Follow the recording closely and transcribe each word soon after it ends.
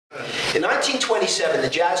In 1927, the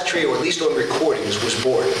jazz trio, at least on recordings, was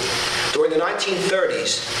born. During the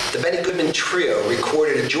 1930s, the Benny Goodman Trio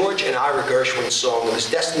recorded a George and Ira Gershwin song that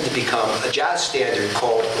was destined to become a jazz standard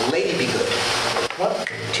called Lady Be Good. 1,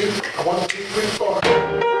 2, 1, 2, 3,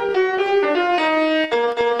 4.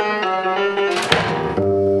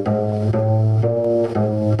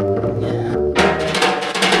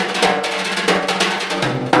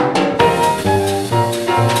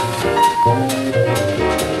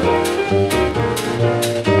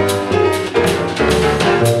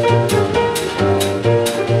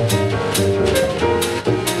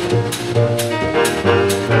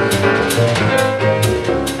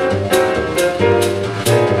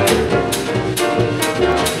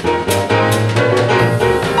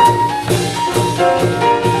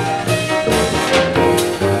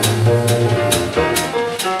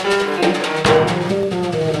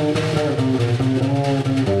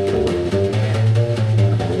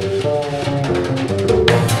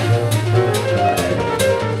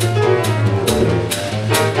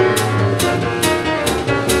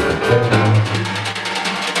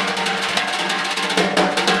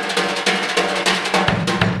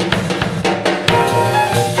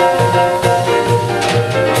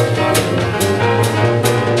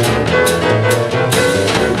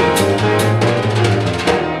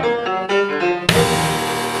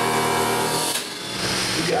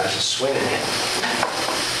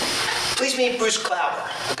 Please meet Bruce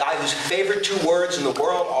Klauber, a guy whose favorite two words in the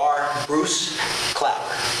world are Bruce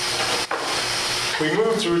Klauber. We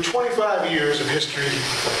moved through 25 years of history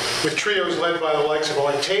with trios led by the likes of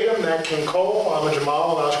Art Tatum, Nat King Cole, Ahmad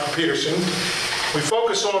Jamal, and Oscar Peterson. We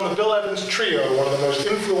focus on the Bill Evans Trio, one of the most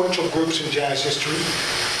influential groups in jazz history.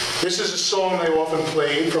 This is a song they often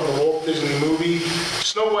played from the Walt Disney movie,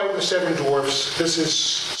 Snow White and the Seven Dwarfs. This is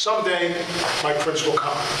Someday My Prince Will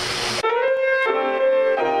Come.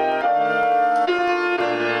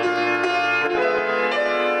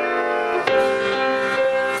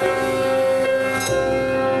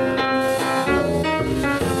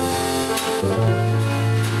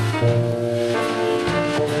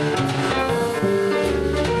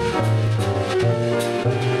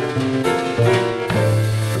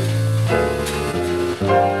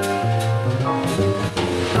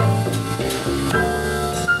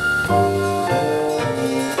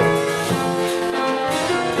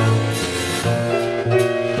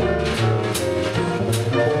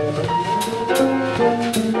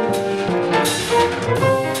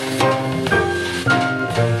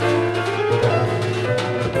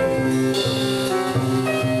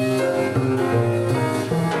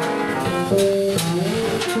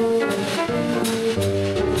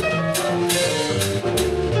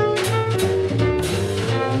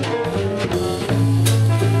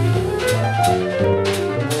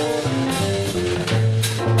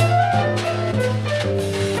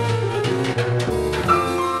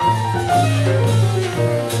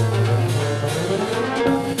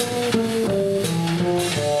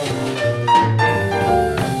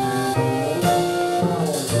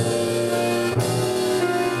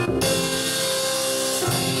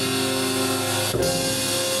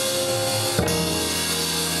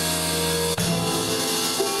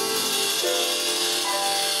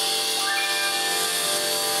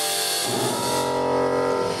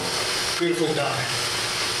 Beautifully done.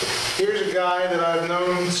 Here's a guy that I've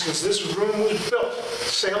known since this room was built.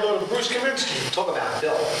 Say hello to Bruce Kaminsky. Talk about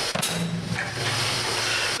Bill.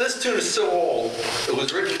 This tune is so old, it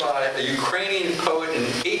was written by a Ukrainian poet in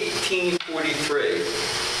 1843,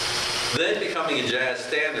 then becoming a jazz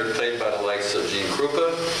standard played by the likes of Gene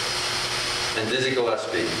Krupa and Dizzy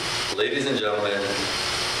Gillespie. Ladies and gentlemen,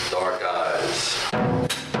 Dark Eyes.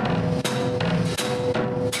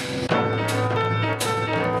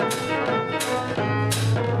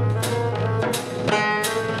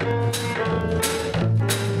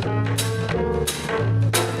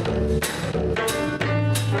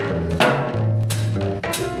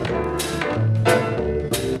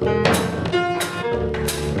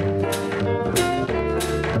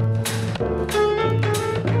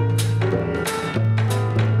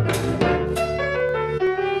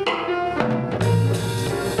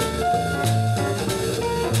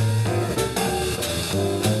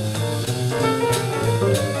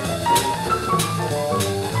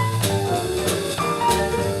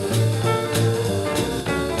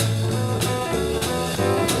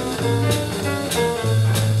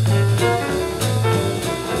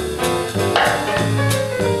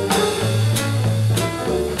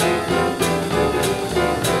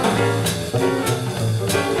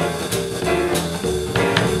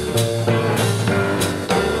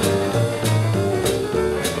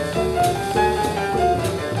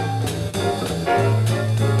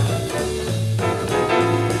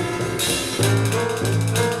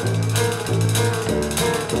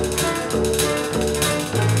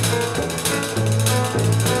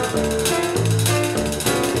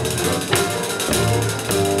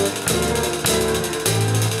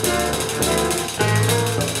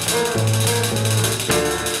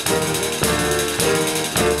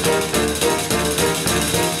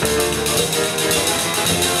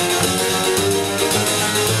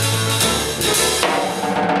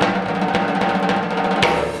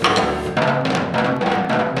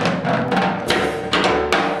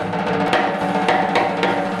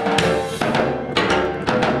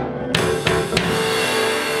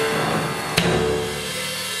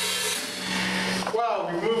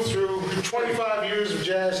 25 years of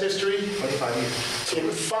jazz history 25 years. in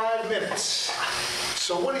 5 minutes.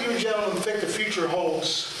 So what do you gentlemen think the future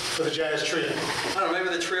holds for the jazz trio? I don't know,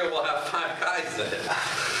 maybe the trio will have 5 guys in it.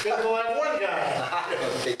 Maybe we'll have one guy. I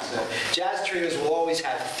don't think so. Jazz trios will always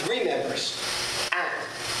have 3 members, and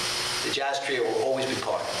the jazz trio will always be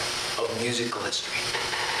part of musical history.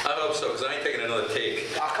 I hope so, because I ain't taking another take.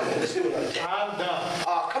 Ah, come on, let's do another take. I'm done.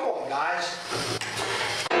 Ah, come on, guys.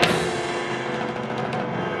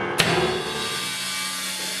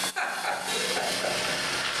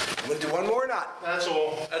 Want to do one more or not? That's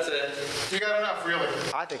all. That's it. You got enough, really.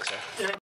 I think so.